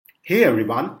Hey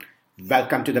everyone,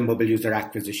 welcome to the Mobile User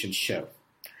Acquisition Show.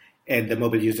 In the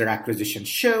Mobile User Acquisition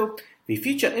Show, we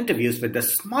feature interviews with the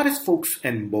smartest folks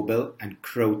in mobile and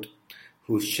growth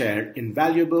who share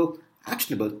invaluable,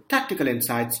 actionable, tactical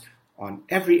insights on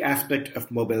every aspect of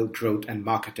mobile growth and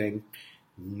marketing,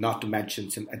 not to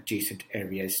mention some adjacent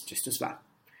areas just as well.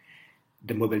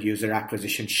 The Mobile User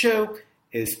Acquisition Show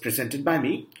is presented by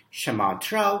me, Shamanth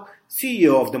Rao,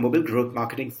 CEO of the mobile growth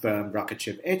marketing firm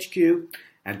Rocketship HQ,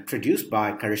 and produced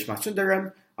by Karishma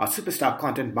Sundaram, our superstar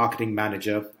content marketing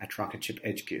manager at Rocketship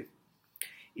HQ.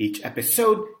 Each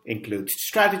episode includes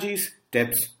strategies,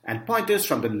 tips, and pointers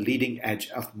from the leading edge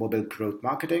of mobile growth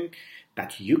marketing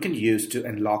that you can use to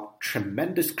unlock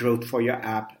tremendous growth for your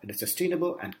app in a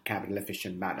sustainable and capital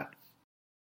efficient manner.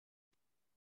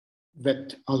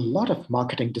 With a lot of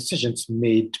marketing decisions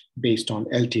made based on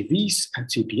LTVs and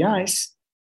CPIs,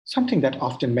 something that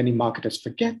often many marketers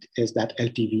forget is that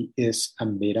LTV is a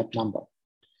made-up number.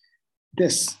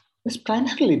 This is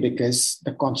primarily because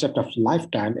the concept of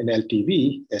lifetime in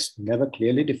LTV is never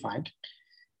clearly defined.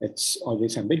 It's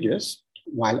always ambiguous,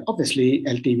 while obviously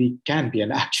LTV can be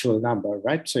an actual number,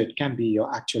 right? So it can be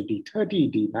your actual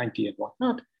D30, D90, and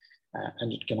whatnot,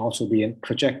 and it can also be a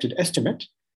projected estimate.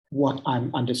 What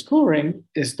I'm underscoring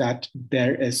is that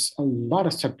there is a lot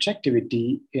of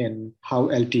subjectivity in how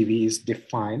LTV is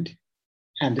defined.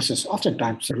 And this is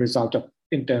oftentimes a result of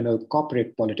internal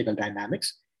corporate political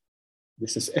dynamics.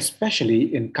 This is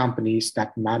especially in companies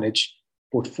that manage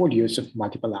portfolios of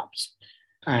multiple apps.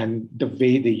 And the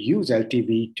way they use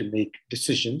LTV to make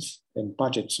decisions in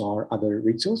budgets or other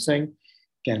resourcing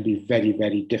can be very,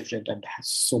 very different and has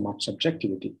so much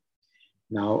subjectivity.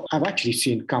 Now, I've actually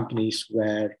seen companies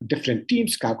where different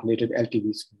teams calculated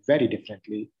LTVs very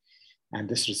differently, and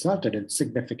this resulted in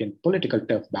significant political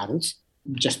turf battles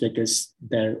just because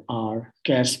there are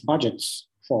scarce budgets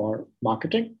for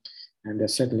marketing, and there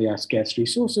certainly are scarce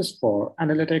resources for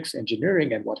analytics,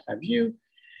 engineering, and what have you.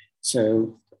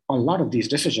 So a lot of these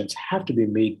decisions have to be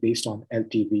made based on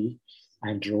LTV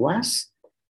and ROAS,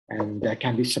 and there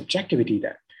can be subjectivity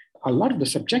there. A lot of the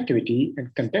subjectivity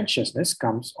and contentiousness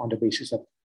comes on the basis of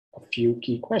a few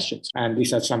key questions. And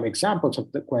these are some examples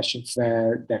of the questions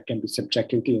where there can be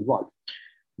subjectivity involved.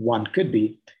 One could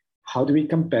be, how do we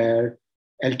compare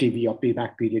LTV or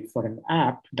payback period for an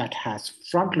app that has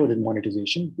front-loaded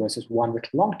monetization versus one with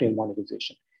long-tail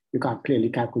monetization? You can't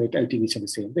clearly calculate LTVs in the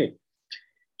same way.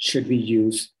 Should we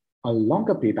use a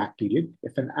longer payback period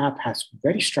if an app has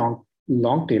very strong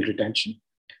long-tail retention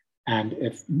and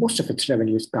if most of its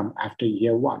revenues come after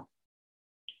year one?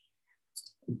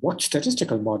 What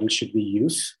statistical model should we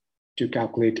use to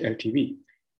calculate LTV?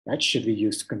 Right? Should we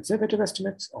use conservative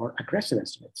estimates or aggressive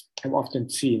estimates? I've often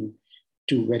seen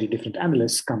two very different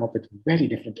analysts come up with very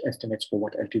different estimates for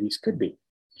what LTVs could be.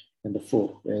 And the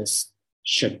fourth is,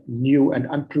 should new and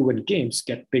unproven games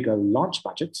get bigger launch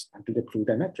budgets until they prove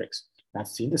their metrics? I've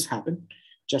seen this happen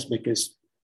just because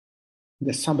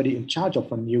there's somebody in charge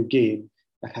of a new game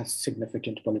that has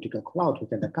significant political clout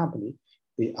within the company.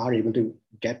 They are able to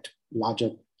get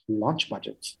larger launch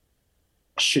budgets.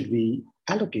 Should we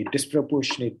allocate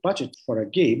disproportionate budget for a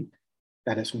game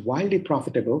that is wildly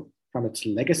profitable from its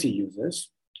legacy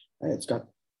users? It's got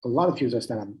a lot of users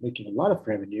that are making a lot of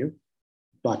revenue,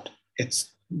 but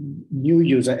its new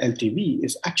user LTV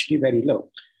is actually very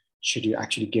low. Should you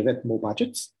actually give it more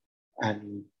budgets?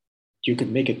 And you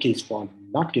could make a case for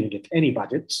not giving it any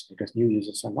budgets because new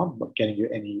users are not getting you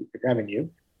any revenue.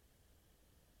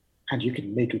 And you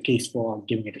can make a case for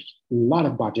giving it a lot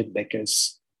of budget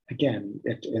because, again,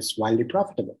 it is wildly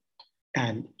profitable.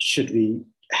 And should we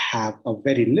have a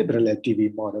very liberal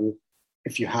LTV model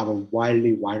if you have a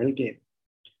wildly viral game?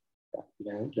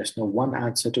 There's no one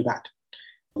answer to that.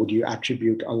 Would you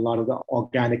attribute a lot of the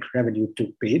organic revenue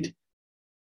to paid?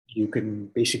 You can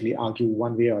basically argue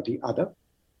one way or the other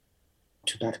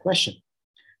to that question.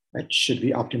 Right? Should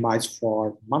we optimize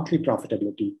for monthly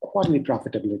profitability, quarterly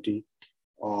profitability,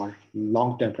 or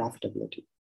long-term profitability?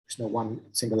 There's no one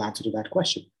single answer to that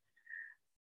question.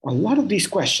 A lot of these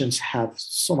questions have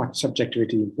so much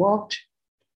subjectivity involved.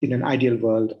 In an ideal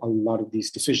world, a lot of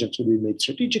these decisions will be made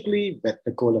strategically with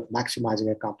the goal of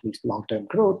maximizing a company's long-term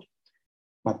growth.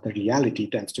 But the reality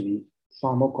tends to be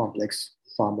far more complex,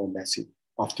 far more messy.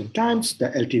 Oftentimes, the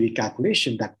LTV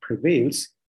calculation that prevails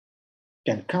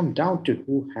can come down to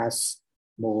who has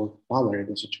more power in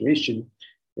the situation,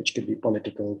 which could be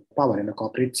political power in a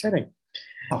corporate setting.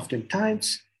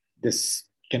 Oftentimes, this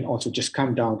can also just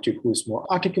come down to who's more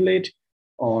articulate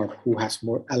or who has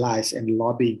more allies in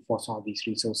lobbying for some of these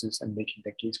resources and making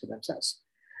their case for themselves.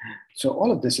 So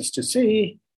all of this is to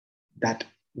say that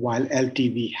While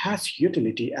LTV has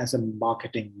utility as a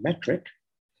marketing metric,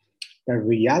 the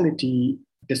reality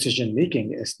decision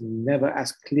making is never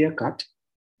as clear cut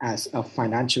as a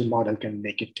financial model can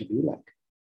make it to be like.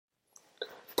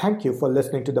 Thank you for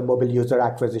listening to the Mobile User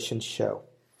Acquisition Show.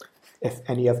 If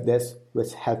any of this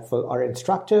was helpful or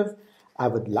instructive, I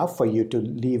would love for you to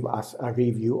leave us a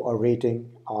review or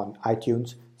rating on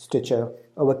iTunes, Stitcher,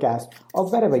 Overcast, or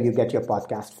wherever you get your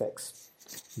podcast fix.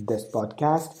 This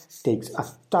podcast takes a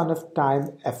ton of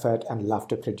time, effort, and love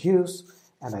to produce,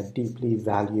 and I deeply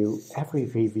value every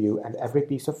review and every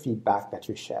piece of feedback that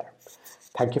you share.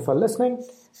 Thank you for listening,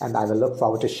 and I will look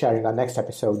forward to sharing our next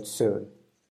episode soon.